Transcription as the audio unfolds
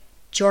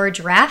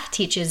George Raft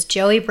teaches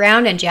Joey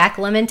Brown and Jack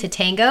Lemmon to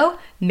tango,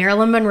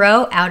 Marilyn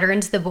Monroe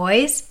out-earns the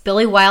boys,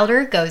 Billy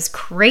Wilder goes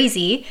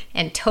crazy,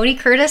 and Tony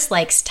Curtis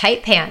likes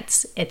tight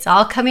pants. It's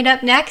all coming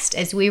up next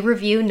as we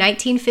review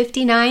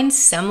 1959's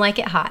Some Like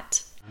It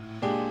Hot.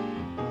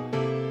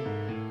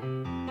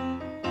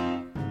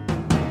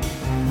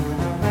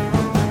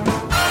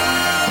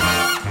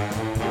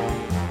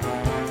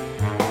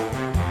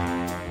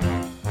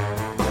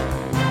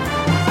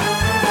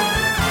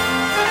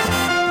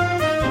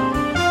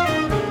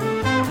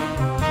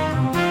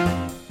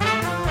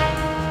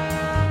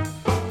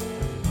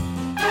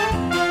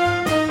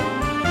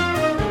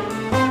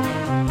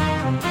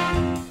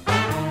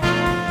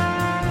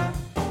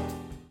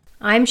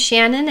 I'm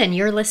Shannon, and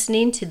you're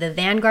listening to the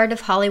Vanguard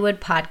of Hollywood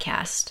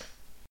podcast.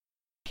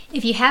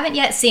 If you haven't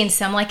yet seen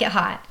Some Like It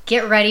Hot,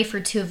 get ready for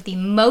two of the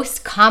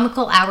most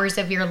comical hours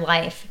of your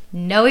life.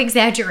 No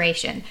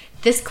exaggeration.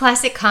 This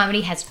classic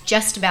comedy has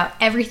just about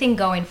everything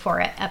going for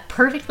it. A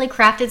perfectly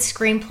crafted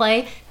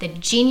screenplay, the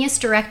genius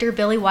director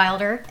Billy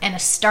Wilder, and a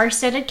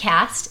star-studded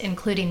cast,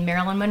 including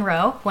Marilyn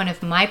Monroe, one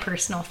of my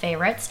personal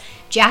favorites,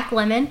 Jack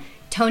Lemmon,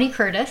 Tony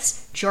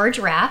Curtis, George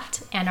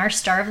Raft, and our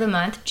star of the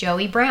month,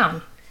 Joey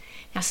Brown.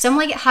 Now, Some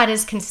Like It Hot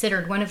is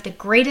considered one of the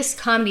greatest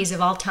comedies of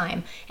all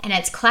time, and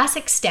its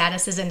classic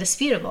status is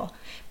indisputable.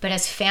 But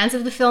as fans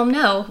of the film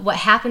know, what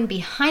happened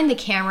behind the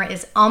camera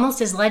is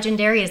almost as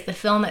legendary as the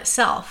film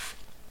itself.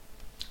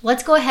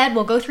 Let's go ahead,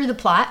 we'll go through the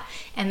plot,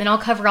 and then I'll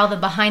cover all the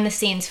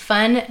behind-the-scenes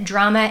fun,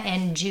 drama,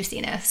 and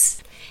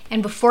juiciness.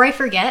 And before I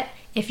forget,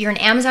 if you're an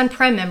Amazon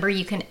Prime member,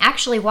 you can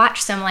actually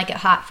watch Some Like It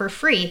Hot for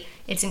free.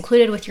 It's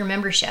included with your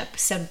membership,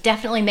 so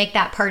definitely make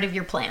that part of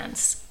your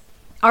plans.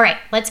 All right,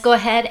 let's go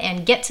ahead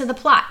and get to the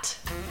plot.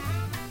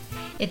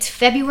 It's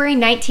February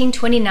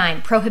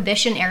 1929,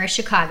 Prohibition-era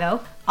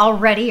Chicago.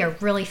 Already a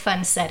really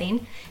fun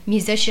setting.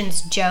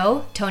 Musicians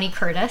Joe, Tony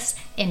Curtis,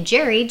 and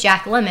Jerry,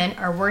 Jack Lemmon,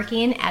 are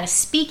working at a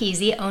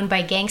speakeasy owned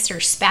by gangster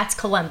Spats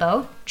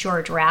Colombo,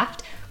 George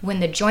Raft, when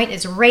the joint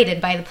is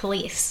raided by the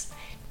police.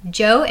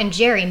 Joe and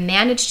Jerry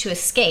manage to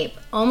escape,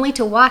 only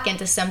to walk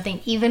into something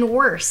even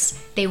worse.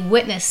 They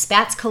witness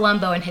Spats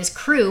Colombo and his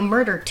crew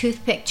murder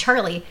Toothpick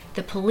Charlie,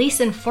 the police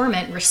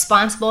informant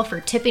responsible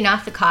for tipping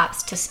off the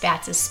cops to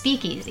Spats'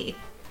 speakeasy.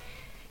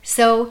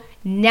 So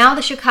now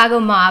the Chicago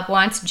mob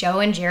wants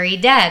Joe and Jerry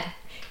dead.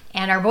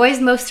 And our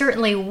boys most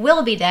certainly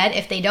will be dead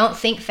if they don't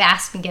think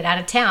fast and get out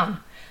of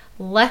town.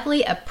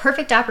 Luckily, a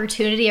perfect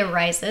opportunity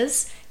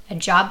arises, a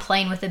job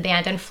playing with a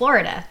band in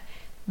Florida.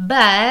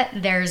 But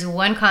there's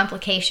one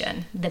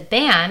complication. The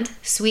band,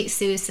 Sweet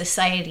Sue's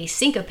Society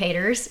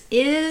Syncopators,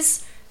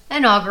 is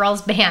an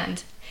all-girls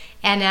band.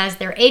 And as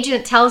their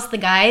agent tells the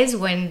guys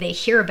when they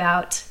hear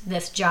about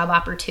this job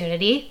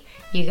opportunity,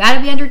 you gotta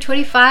be under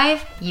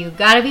 25, you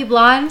gotta be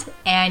blonde,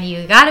 and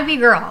you gotta be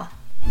girl.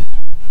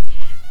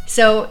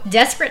 So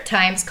desperate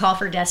times call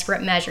for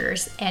desperate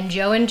measures, and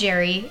Joe and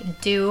Jerry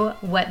do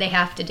what they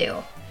have to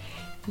do.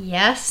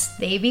 Yes,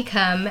 they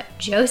become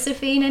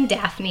Josephine and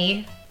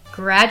Daphne,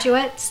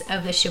 graduates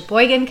of the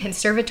Sheboygan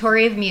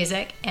Conservatory of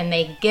Music, and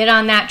they get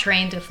on that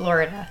train to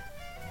Florida.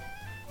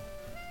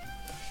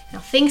 Now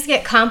things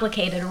get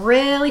complicated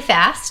really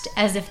fast,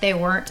 as if they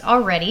weren't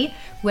already,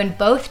 when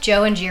both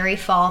Joe and Jerry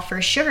fall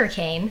for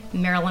Sugarcane,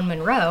 Marilyn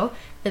Monroe,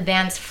 the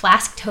band's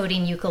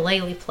flask-toting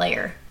ukulele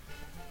player.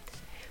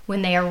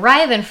 When they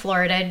arrive in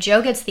Florida,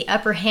 Joe gets the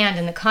upper hand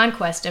in the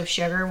conquest of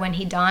Sugar when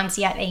he dons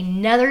yet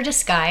another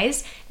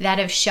disguise, that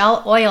of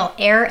Shell Oil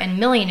heir and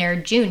millionaire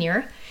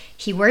Junior.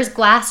 He wears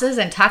glasses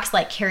and talks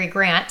like Cary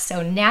Grant,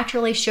 so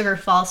naturally Sugar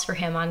falls for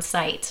him on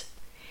sight.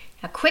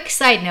 A quick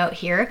side note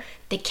here,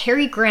 the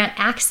Cary Grant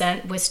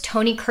accent was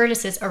Tony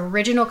Curtis's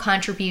original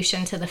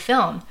contribution to the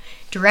film.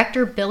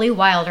 Director Billy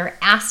Wilder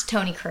asked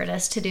Tony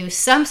Curtis to do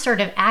some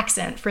sort of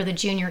accent for the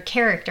Junior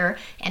character,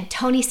 and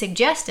Tony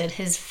suggested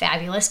his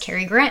fabulous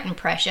Cary Grant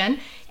impression,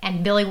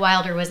 and Billy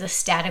Wilder was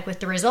ecstatic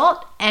with the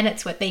result, and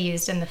it's what they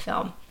used in the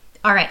film.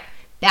 All right,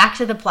 back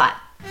to the plot.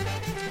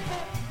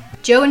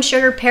 Joe and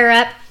Sugar pair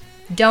up.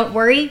 Don't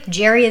worry,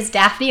 Jerry as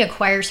Daphne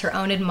acquires her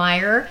own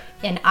admirer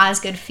in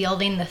Osgood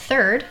Fielding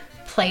III,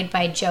 played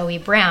by Joey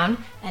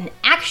Brown, an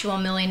actual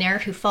millionaire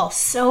who falls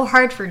so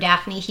hard for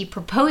Daphne he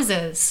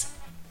proposes.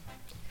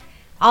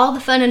 All the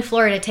fun in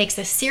Florida takes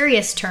a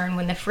serious turn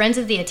when the Friends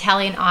of the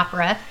Italian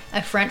Opera,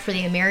 a front for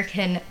the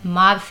American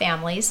mob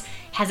families,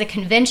 has a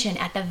convention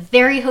at the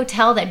very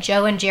hotel that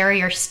Joe and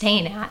Jerry are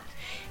staying at.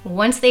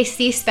 Once they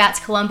see Spats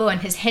Colombo and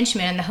his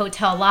henchmen in the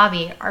hotel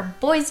lobby, our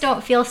boys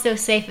don't feel so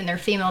safe in their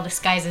female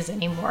disguises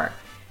anymore.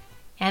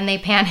 And they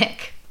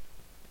panic.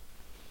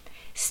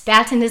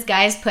 Spats and his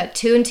guys put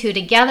two and two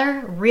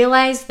together,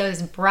 realize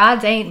those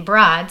broads ain't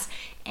broads,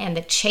 and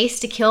the chase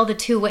to kill the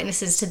two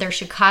witnesses to their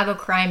Chicago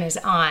crime is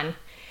on.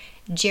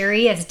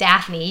 Jerry, as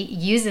Daphne,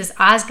 uses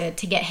Osgood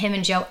to get him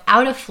and Joe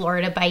out of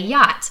Florida by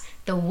yacht,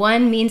 the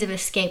one means of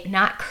escape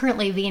not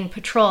currently being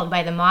patrolled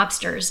by the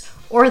mobsters,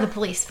 or the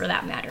police for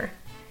that matter.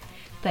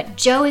 But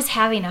Joe is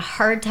having a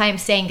hard time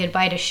saying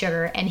goodbye to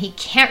Sugar, and he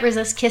can't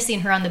resist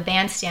kissing her on the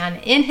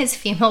bandstand in his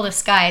female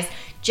disguise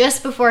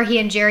just before he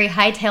and Jerry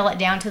hightail it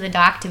down to the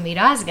dock to meet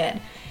Osgood.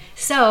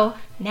 So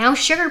now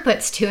Sugar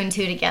puts two and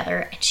two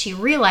together, and she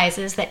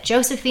realizes that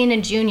Josephine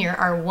and Junior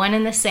are one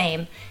and the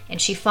same, and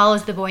she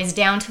follows the boys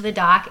down to the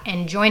dock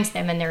and joins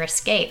them in their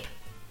escape.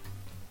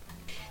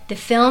 The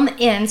film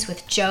ends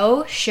with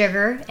Joe,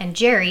 Sugar, and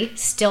Jerry,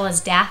 still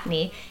as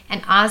Daphne,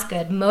 and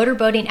Osgood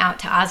motorboating out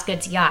to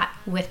Osgood's yacht,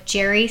 with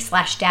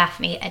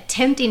Jerry/Daphne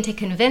attempting to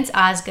convince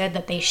Osgood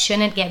that they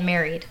shouldn't get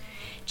married.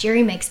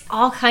 Jerry makes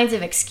all kinds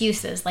of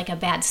excuses, like a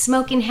bad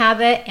smoking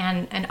habit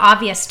and an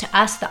obvious to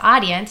us, the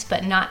audience,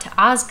 but not to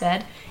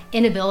Osgood,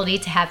 inability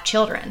to have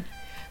children.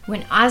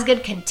 When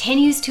Osgood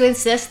continues to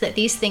insist that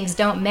these things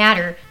don't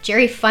matter,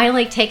 Jerry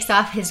finally takes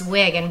off his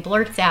wig and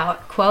blurts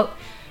out, quote,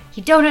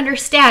 "You don't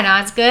understand,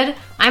 Osgood.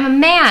 I'm a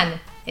man,"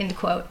 end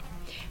quote.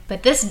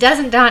 But this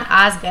doesn't daunt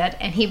Osgood,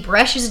 and he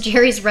brushes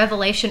Jerry's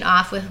revelation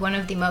off with one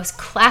of the most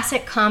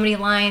classic comedy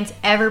lines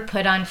ever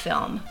put on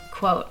film.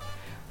 Quote,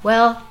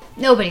 "Well,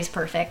 nobody's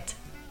perfect,"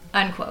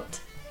 unquote.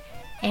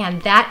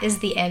 And that is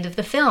the end of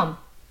the film.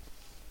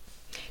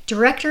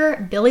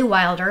 Director Billy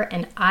Wilder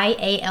and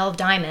I.A.L.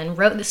 Diamond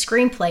wrote the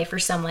screenplay for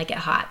Some Like It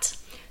Hot.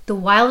 The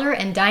Wilder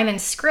and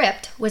Diamond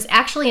script was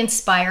actually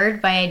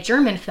inspired by a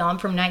German film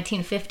from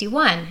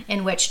 1951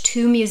 in which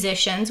two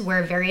musicians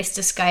wear various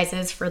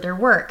disguises for their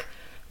work.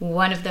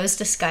 One of those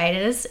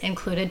disguises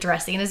included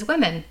dressing as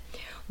women.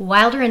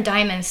 Wilder and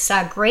Diamond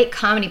saw great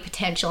comedy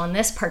potential in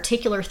this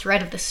particular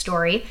thread of the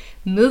story,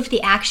 moved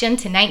the action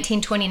to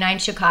 1929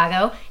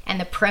 Chicago, and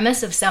the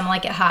premise of Some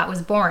Like It Hot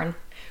was born.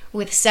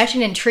 With such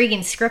an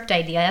intriguing script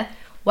idea,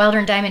 Wilder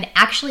and Diamond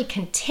actually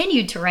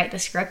continued to write the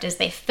script as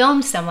they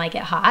filmed Some Like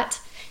It Hot.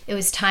 It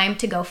was time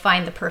to go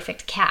find the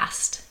perfect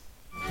cast.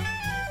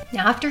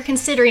 Now, after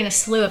considering a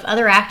slew of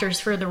other actors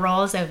for the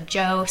roles of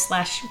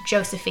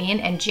Joe/Josephine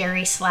and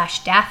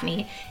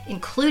Jerry/Daphne,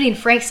 including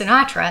Frank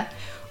Sinatra,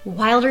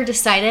 Wilder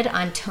decided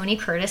on Tony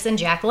Curtis and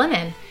Jack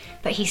Lemmon,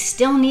 but he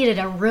still needed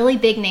a really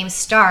big-name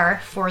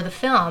star for the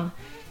film.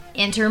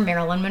 Enter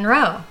Marilyn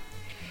Monroe.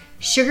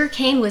 Sugar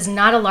Cane was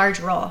not a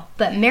large role,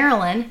 but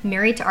Marilyn,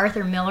 married to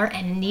Arthur Miller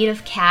and in need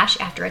of cash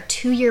after a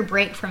 2-year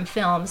break from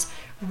films,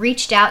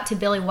 reached out to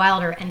Billy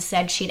Wilder and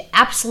said she'd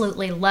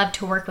absolutely love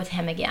to work with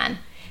him again.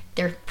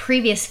 Their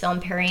previous film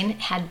pairing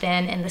had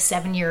been in The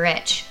 7-Year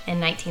Itch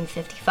in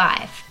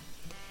 1955.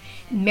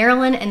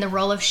 Marilyn in the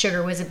role of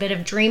Sugar was a bit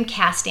of dream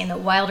casting that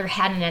Wilder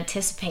hadn't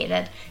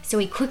anticipated, so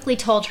he quickly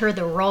told her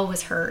the role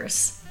was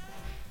hers.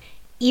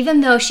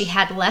 Even though she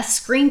had less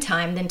screen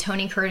time than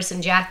Tony Curtis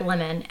and Jack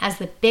Lemmon, as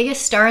the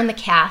biggest star in the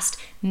cast,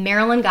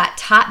 Marilyn got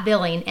top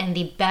billing and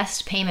the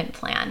best payment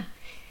plan.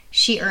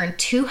 She earned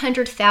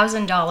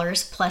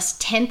 $200,000 plus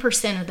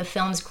 10% of the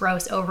film's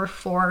gross, over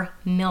 $4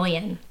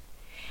 million.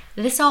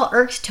 This all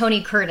irked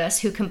Tony Curtis,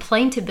 who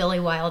complained to Billy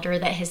Wilder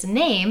that his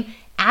name,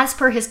 as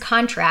per his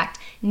contract,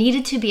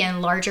 needed to be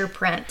in larger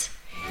print.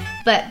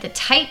 But the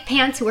tight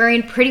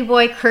pants-wearing pretty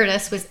boy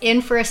Curtis was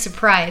in for a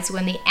surprise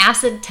when the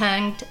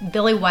acid-tongued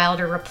Billy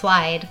Wilder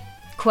replied,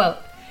 quote,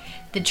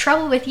 "The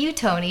trouble with you,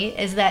 Tony,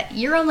 is that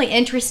you're only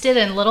interested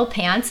in little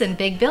pants and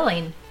big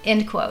billing,"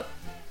 end quote.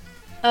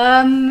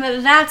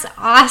 That's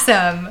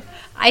awesome.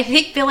 I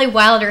think Billy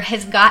Wilder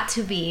has got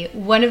to be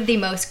one of the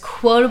most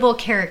quotable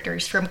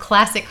characters from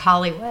classic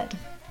Hollywood.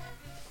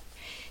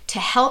 To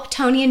help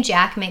Tony and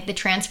Jack make the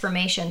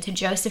transformation to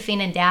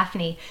Josephine and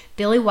Daphne,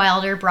 Billy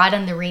Wilder brought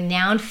in the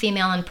renowned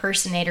female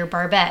impersonator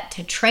Barbette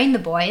to train the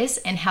boys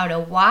in how to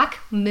walk,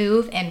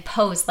 move, and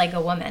pose like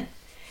a woman.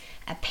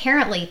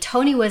 Apparently,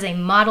 Tony was a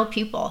model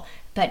pupil,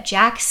 but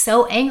Jack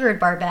so angered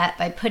Barbette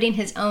by putting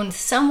his own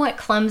somewhat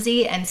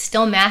clumsy and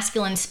still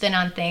masculine spin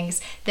on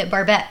things that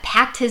Barbette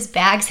packed his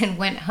bags and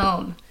went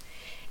home.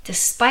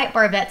 Despite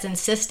Barbette's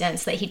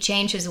insistence that he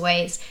change his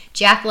ways,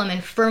 Jack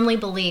Lemmon firmly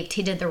believed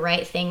he did the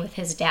right thing with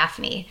his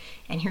Daphne.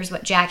 And here's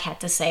what Jack had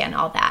to say on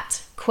all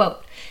that.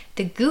 Quote,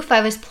 "The goof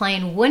I was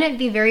playing wouldn't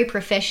be very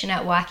proficient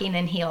at walking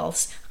in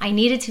heels. I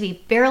needed to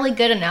be barely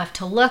good enough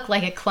to look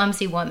like a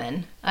clumsy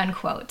woman,"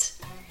 unquote.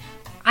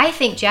 I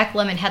think Jack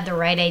Lemmon had the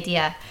right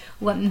idea.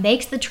 What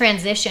makes the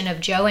transition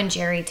of Joe and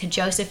Jerry to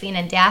Josephine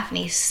and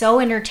Daphne so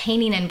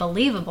entertaining and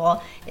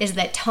believable is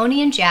that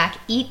Tony and Jack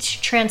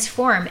each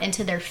transform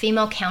into their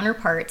female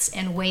counterparts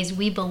in ways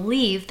we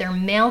believe their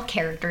male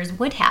characters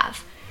would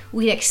have.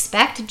 We'd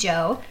expect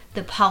Joe,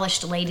 the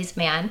polished ladies'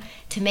 man,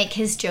 to make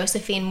his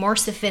Josephine more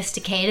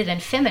sophisticated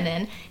and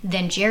feminine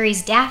than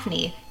Jerry's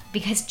Daphne,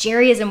 because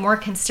Jerry is a more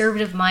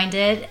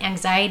conservative-minded,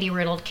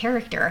 anxiety-riddled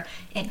character.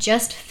 It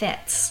just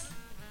fits.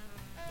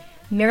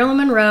 Marilyn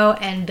Monroe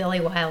and Billy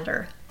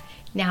Wilder.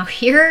 Now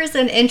here's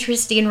an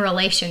interesting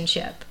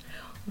relationship.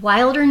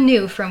 Wilder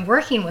knew from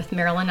working with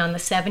Marilyn on The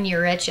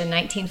 7-Year Itch in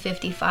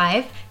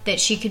 1955 that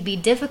she could be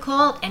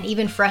difficult and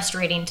even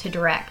frustrating to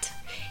direct.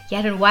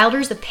 Yet in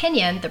Wilder's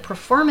opinion, the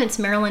performance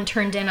Marilyn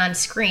turned in on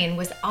screen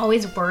was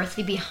always worth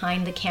the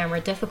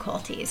behind-the-camera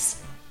difficulties.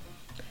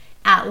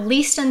 At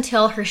least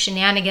until her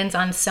shenanigans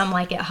on Some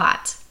Like It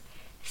Hot.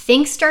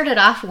 Things started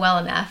off well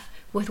enough,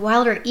 with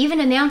Wilder even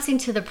announcing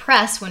to the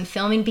press when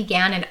filming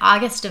began in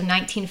August of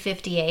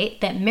 1958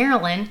 that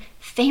Marilyn,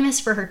 famous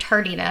for her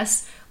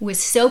tardiness,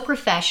 was so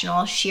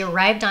professional she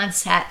arrived on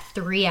set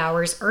 3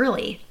 hours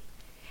early.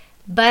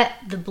 But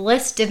the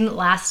bliss didn't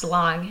last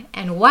long,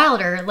 and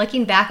Wilder,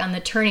 looking back on the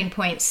turning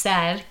point,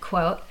 said,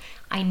 quote,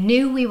 "I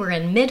knew we were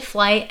in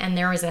mid-flight and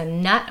there was a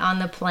nut on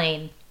the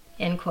plane,"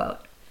 end quote.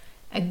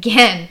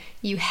 Again,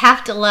 you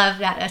have to love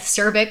that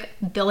acerbic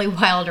Billy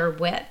Wilder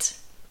wit.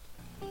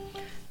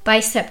 By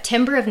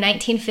September of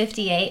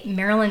 1958,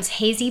 Marilyn's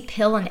hazy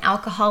pill and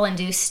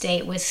alcohol-induced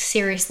state was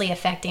seriously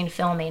affecting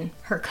filming.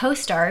 Her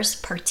co-stars,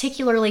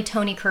 particularly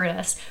Tony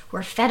Curtis,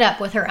 were fed up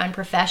with her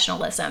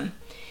unprofessionalism.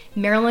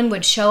 Marilyn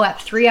would show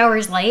up 3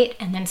 hours late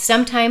and then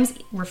sometimes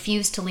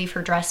refuse to leave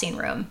her dressing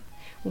room.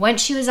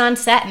 Once she was on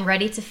set and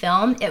ready to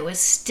film, it was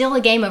still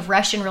a game of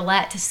Russian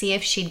roulette to see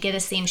if she'd get a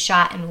scene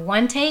shot in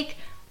 1 take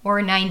or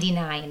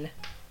 99.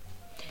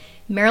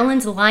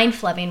 Marilyn's line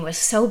flubbing was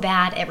so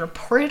bad it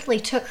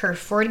reportedly took her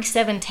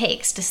 47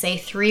 takes to say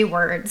 3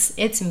 words,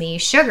 "It's me,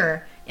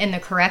 sugar," in the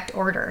correct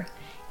order.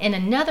 In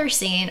another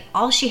scene,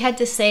 all she had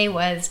to say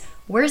was,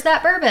 "Where's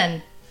that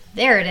bourbon?"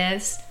 There it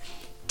is.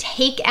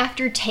 Take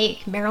after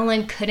take,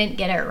 Marilyn couldn't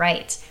get it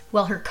right,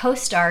 while her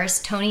co-stars,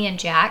 Tony and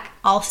Jack,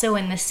 also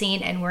in the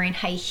scene and wearing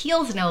high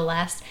heels no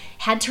less,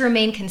 had to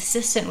remain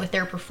consistent with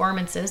their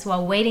performances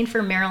while waiting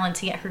for Marilyn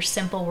to get her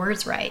simple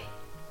words right.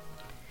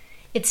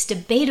 It's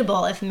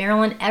debatable if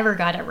Marilyn ever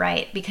got it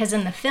right, because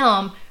in the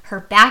film,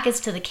 her back is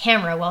to the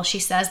camera while she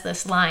says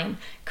this line,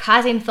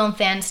 causing film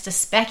fans to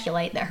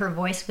speculate that her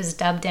voice was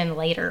dubbed in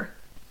later.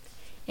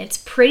 It's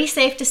pretty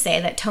safe to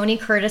say that Tony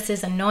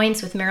Curtis's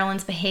annoyance with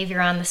Marilyn's behavior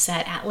on the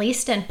set, at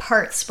least in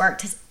part,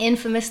 sparked his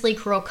infamously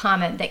cruel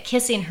comment that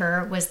kissing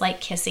her was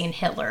like kissing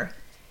Hitler.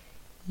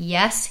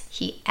 Yes,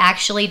 he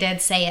actually did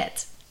say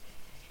it.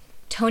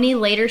 Tony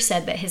later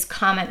said that his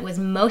comment was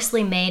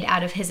mostly made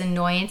out of his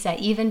annoyance at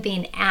even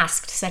being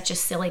asked such a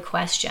silly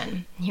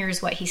question.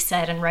 Here's what he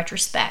said in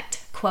retrospect,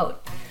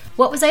 quote,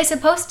 "What was I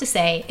supposed to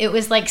say? It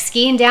was like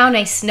skiing down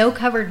a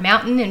snow-covered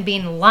mountain and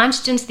being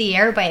launched into the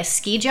air by a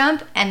ski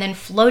jump and then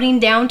floating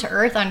down to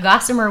earth on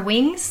gossamer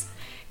wings?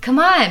 Come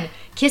on,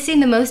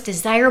 kissing the most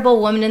desirable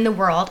woman in the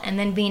world and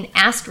then being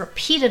asked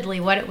repeatedly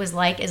what it was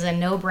like is a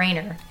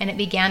no-brainer, and it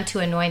began to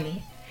annoy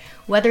me.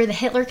 Whether the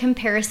Hitler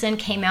comparison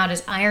came out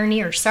as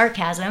irony or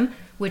sarcasm,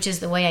 which is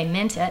the way I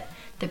meant it,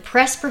 the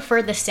press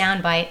preferred the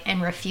soundbite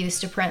and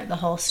refused to print the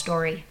whole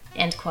story,"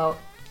 end quote.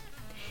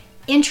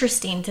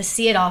 Interesting to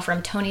see it all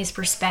from Tony's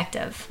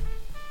perspective.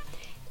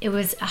 It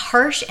was a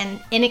harsh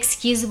and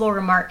inexcusable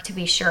remark, to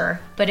be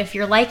sure, but if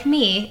you're like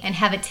me and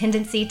have a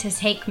tendency to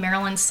take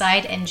Marilyn's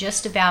side in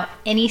just about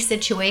any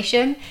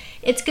situation,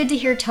 it's good to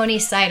hear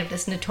Tony's side of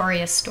this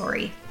notorious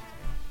story.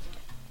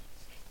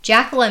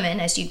 Jack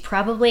Lemmon, as you'd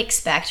probably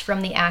expect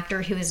from the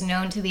actor who is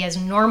known to be as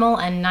normal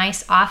and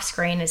nice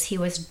off-screen as he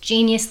was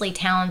geniusly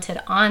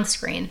talented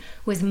on-screen,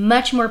 was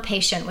much more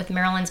patient with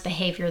Marilyn's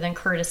behavior than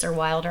Curtis or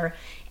Wilder,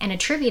 and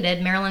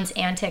attributed Marilyn's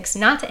antics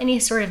not to any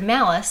sort of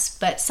malice,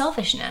 but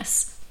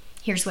selfishness.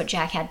 Here's what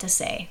Jack had to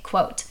say,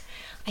 quote,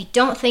 "I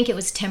don't think it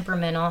was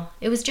temperamental.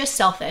 It was just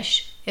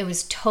selfish. It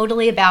was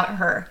totally about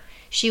her.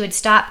 She would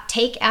stop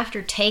take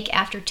after take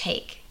after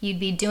take. You'd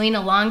be doing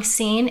a long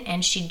scene,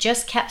 and she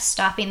just kept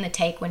stopping the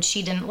take when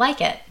she didn't like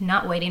it,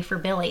 not waiting for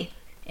Billy,"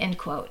 end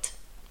quote.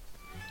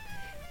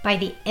 By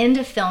the end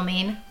of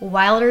filming,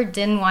 Wilder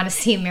didn't want to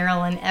see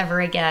Marilyn ever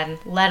again,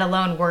 let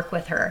alone work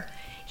with her.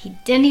 He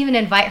didn't even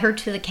invite her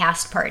to the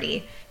cast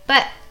party.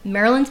 But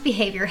Marilyn's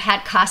behavior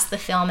had cost the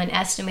film an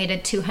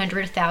estimated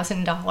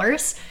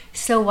 $200,000,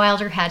 so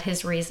Wilder had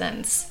his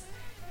reasons.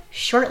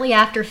 Shortly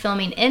after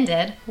filming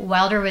ended,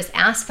 Wilder was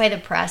asked by the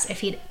press if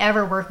he'd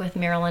ever work with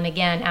Marilyn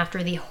again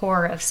after the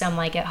horror of Some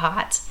Like It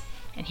Hot.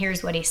 And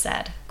here's what he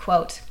said,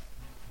 quote,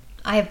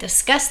 "I have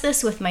discussed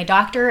this with my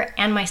doctor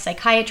and my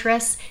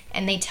psychiatrist,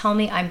 and they tell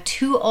me I'm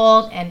too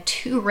old and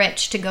too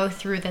rich to go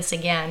through this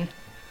again."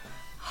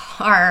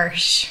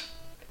 Harsh.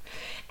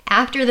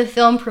 After the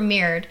film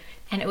premiered,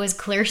 and it was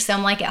clear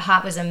Some Like It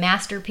Hot was a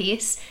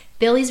masterpiece,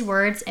 Billy's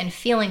words and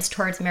feelings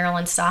towards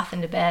Marilyn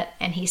softened a bit,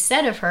 and he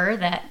said of her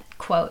that,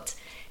 quote,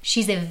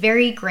 "She's a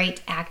very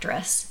great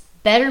actress.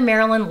 Better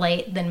Marilyn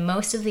late than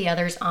most of the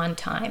others on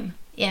time,"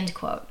 end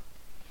quote.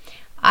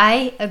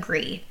 I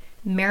agree.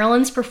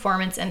 Marilyn's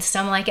performance in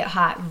Some Like It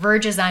Hot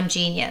verges on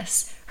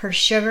genius. Her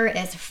sugar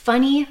is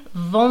funny,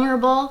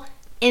 vulnerable,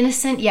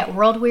 innocent yet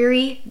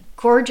world-weary,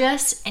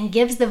 gorgeous, and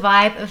gives the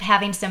vibe of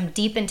having some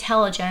deep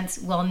intelligence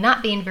while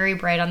not being very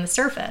bright on the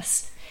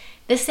surface.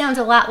 This sounds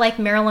a lot like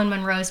Marilyn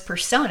Monroe's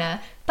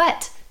persona,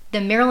 but the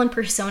Marilyn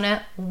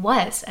persona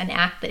was an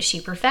act that she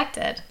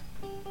perfected.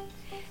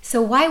 So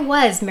why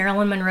was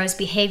Marilyn Monroe's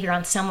behavior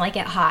on Some Like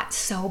It Hot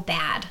so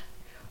bad?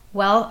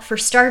 Well, for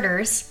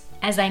starters,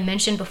 as I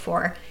mentioned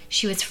before,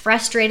 she was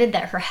frustrated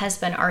that her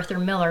husband Arthur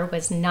Miller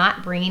was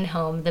not bringing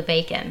home the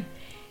bacon.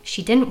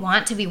 She didn't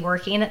want to be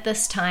working at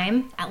this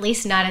time, at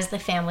least not as the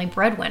family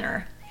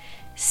breadwinner.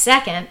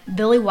 Second,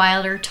 Billy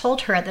Wilder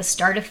told her at the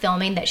start of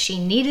filming that she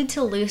needed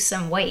to lose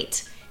some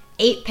weight.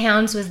 8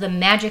 pounds was the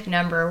magic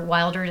number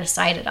Wilder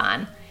decided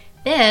on.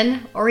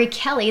 Then, Ori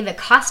Kelly, the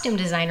costume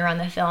designer on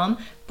the film,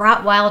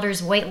 brought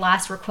Wilder's weight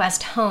loss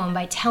request home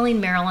by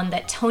telling Marilyn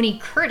that Tony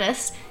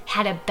Curtis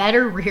had a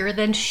better rear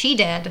than she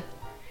did.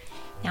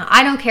 Now,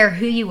 I don't care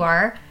who you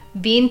are,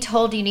 being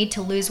told you need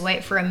to lose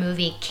weight for a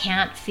movie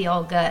can't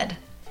feel good.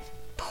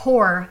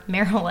 Poor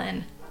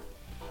Marilyn.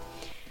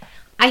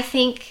 I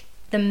think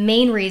the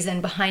main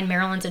reason behind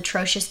Marilyn's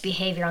atrocious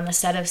behavior on the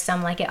set of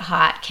Some Like It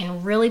Hot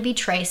can really be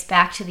traced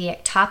back to the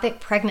ectopic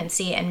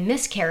pregnancy and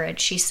miscarriage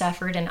she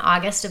suffered in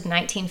August of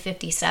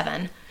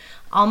 1957,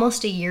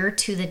 almost a year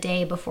to the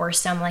day before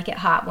Some Like It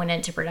Hot went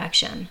into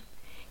production.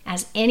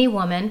 As any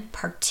woman,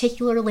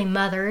 particularly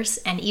mothers,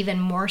 and even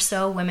more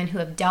so women who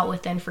have dealt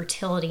with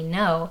infertility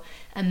know,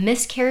 a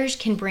miscarriage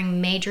can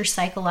bring major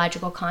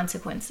psychological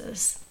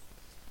consequences.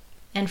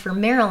 And for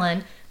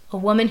Marilyn, a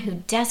woman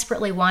who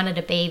desperately wanted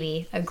a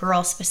baby, a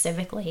girl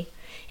specifically,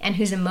 and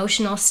whose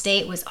emotional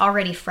state was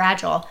already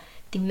fragile,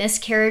 the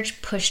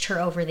miscarriage pushed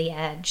her over the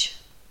edge.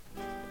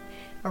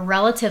 A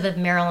relative of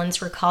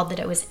Marilyn's recalled that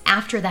it was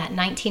after that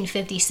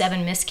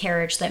 1957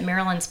 miscarriage that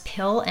Marilyn's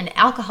pill and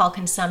alcohol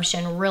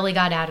consumption really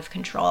got out of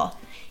control,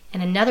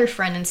 and another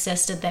friend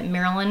insisted that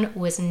Marilyn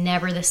was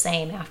never the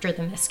same after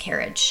the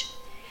miscarriage.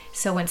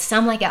 So when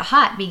Some Like It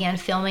Hot began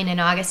filming in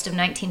August of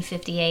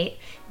 1958,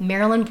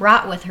 Marilyn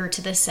brought with her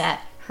to the set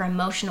her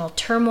emotional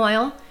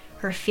turmoil,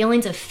 her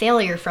feelings of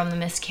failure from the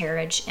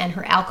miscarriage, and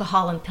her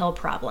alcohol and pill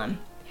problem.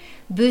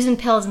 Booze and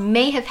pills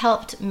may have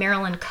helped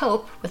Marilyn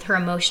cope with her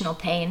emotional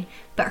pain,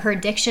 but her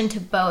addiction to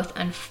both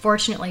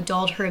unfortunately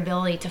dulled her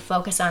ability to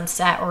focus on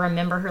set or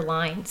remember her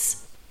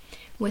lines.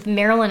 With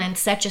Marilyn in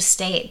such a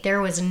state,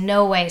 there was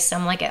no way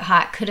Some Like It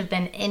Hot could have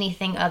been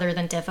anything other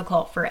than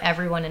difficult for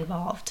everyone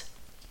involved.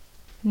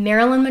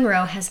 Marilyn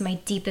Monroe has my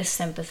deepest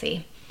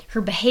sympathy.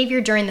 Her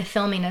behavior during the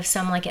filming of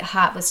Some Like It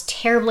Hot was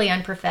terribly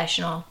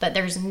unprofessional, but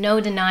there's no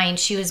denying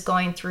she was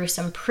going through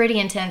some pretty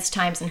intense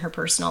times in her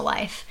personal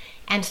life.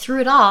 And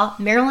through it all,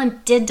 Marilyn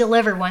did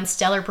deliver one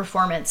stellar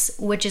performance,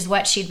 which is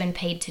what she'd been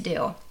paid to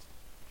do.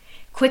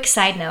 Quick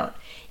side note,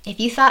 if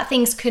you thought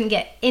things couldn't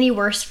get any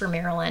worse for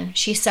Marilyn,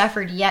 she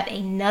suffered yet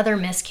another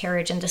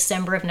miscarriage in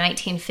December of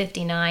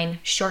 1959,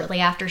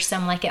 shortly after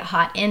Some Like It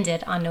Hot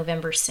ended on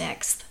November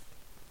 6th.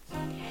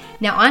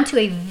 Now on to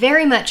a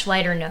very much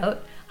lighter note,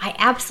 I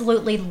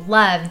absolutely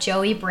love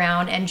Joey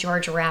Brown and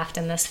George Raft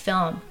in this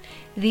film.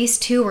 These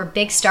two were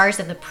big stars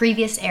of the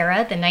previous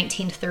era, the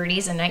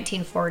 1930s and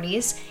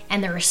 1940s,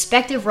 and their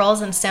respective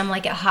roles in Some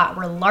Like It Hot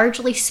were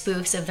largely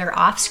spoofs of their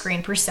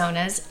off-screen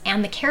personas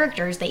and the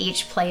characters they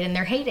each played in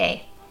their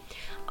heyday.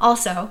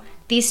 Also,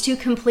 these two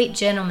complete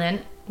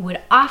gentlemen would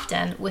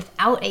often,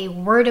 without a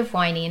word of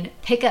whining,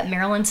 pick up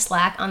Marilyn's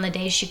slack on the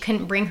days she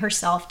couldn't bring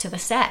herself to the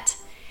set.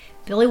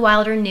 Billy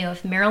Wilder knew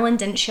if Marilyn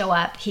didn't show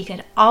up, he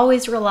could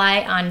always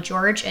rely on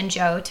George and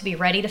Joe to be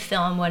ready to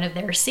film one of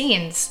their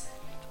scenes.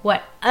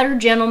 What utter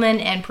gentlemen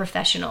and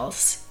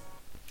professionals.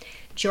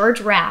 George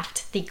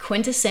Raft, the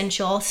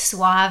quintessential,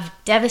 suave,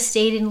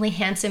 devastatingly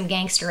handsome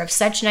gangster of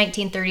such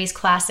 1930s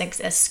classics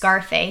as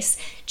Scarface,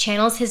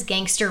 channels his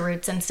gangster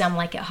roots in Some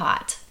Like It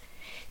Hot.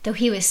 Though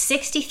he was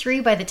 63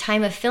 by the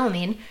time of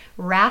filming,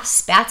 Raft's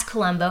Spats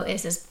Columbo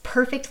is as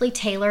perfectly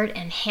tailored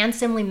and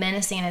handsomely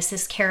menacing as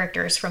his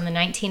characters from the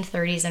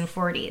 1930s and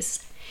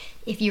 40s.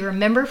 If you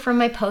remember from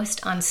my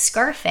post on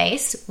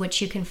Scarface,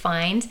 which you can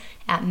find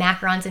at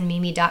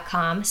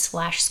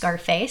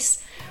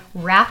macaronsandmimi.com/Scarface,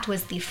 Raft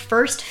was the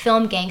first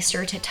film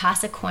gangster to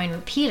toss a coin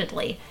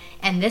repeatedly,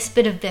 and this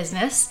bit of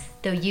business,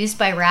 though used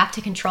by Raft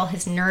to control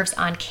his nerves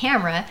on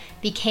camera,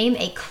 became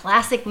a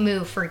classic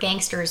move for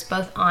gangsters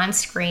both on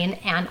screen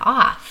and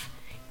off.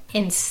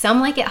 In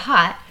Some Like It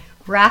Hot,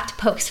 Raft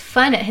pokes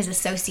fun at his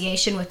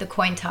association with the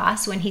coin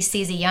toss when he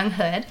sees a young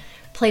hood,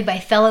 played by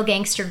fellow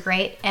gangster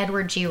great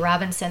Edward G.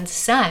 Robinson's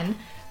son,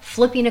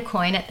 flipping a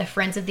coin at the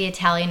Friends of the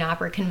Italian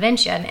Opera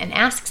convention and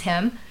asks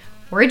him,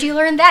 "Where'd you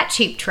learn that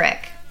cheap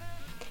trick?"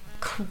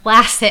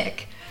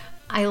 Classic.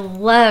 I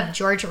love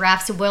George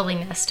Raft's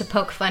willingness to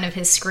poke fun of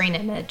his screen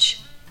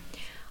image.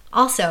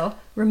 Also,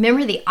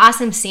 remember the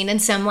awesome scene in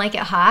Some Like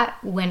It Hot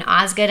when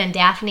Osgood and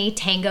Daphne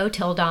tango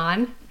till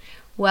dawn?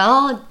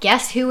 Well,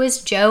 guess who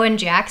was Joe and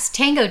Jack's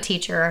tango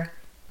teacher?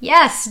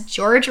 Yes,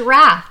 George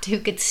Raft, who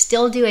could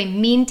still do a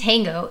mean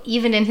tango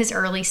even in his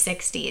early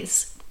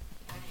 60s.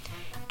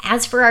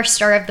 As for our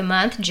star of the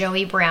month,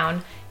 Joey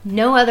Brown,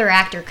 no other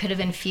actor could have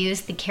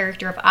infused the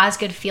character of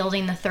Osgood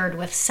Fielding III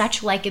with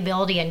such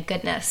likability and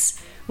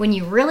goodness. When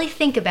you really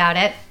think about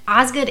it,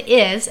 Osgood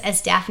is,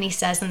 as Daphne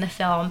says in the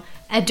film,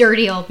 a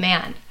dirty old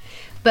man.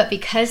 But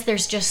because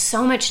there's just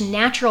so much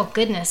natural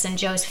goodness in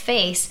Joe's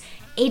face,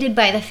 aided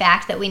by the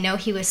fact that we know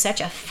he was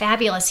such a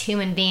fabulous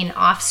human being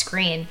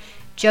off-screen,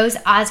 Joe's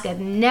Osgood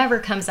never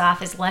comes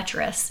off as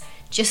lecherous,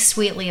 just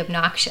sweetly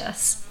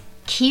obnoxious.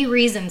 Key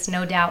reasons,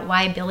 no doubt,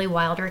 why Billy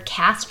Wilder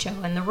cast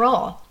Joe in the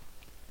role.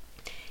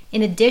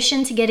 In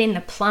addition to getting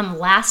the plumb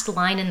last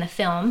line in the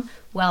film,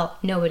 well,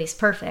 nobody's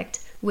perfect,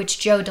 which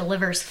Joe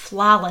delivers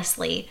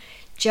flawlessly,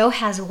 Joe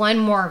has one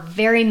more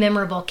very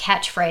memorable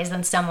catchphrase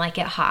than Some Like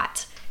It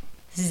Hot.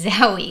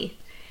 Zowie.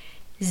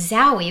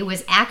 Zowie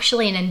was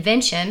actually an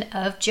invention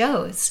of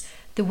Joe's.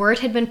 The word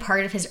had been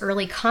part of his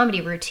early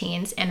comedy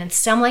routines, and in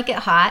Some Like It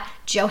Hot,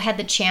 Joe had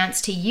the chance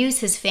to use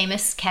his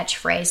famous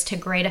catchphrase to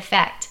great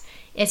effect.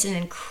 It's an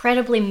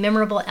incredibly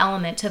memorable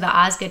element to the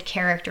Osgood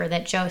character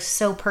that Joe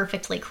so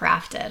perfectly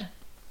crafted.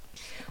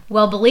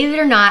 Well, believe it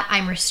or not,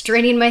 I'm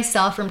restraining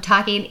myself from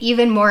talking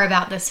even more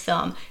about this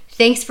film.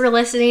 Thanks for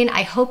listening.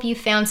 I hope you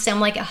found Some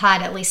Like It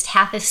Hot at least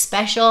half as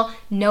special,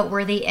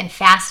 noteworthy, and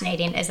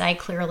fascinating as I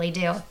clearly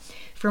do.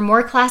 For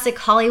more classic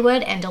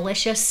Hollywood and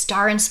delicious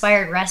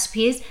star-inspired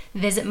recipes,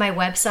 visit my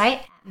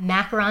website,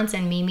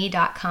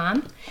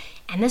 macaronsandmimi.com.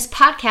 And this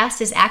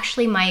podcast is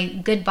actually my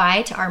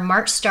goodbye to our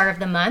March star of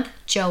the month,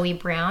 Joey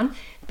Brown.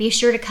 Be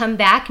sure to come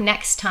back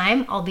next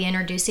time. I'll be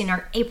introducing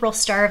our April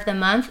star of the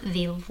month,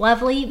 the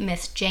lovely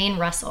Miss Jane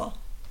Russell.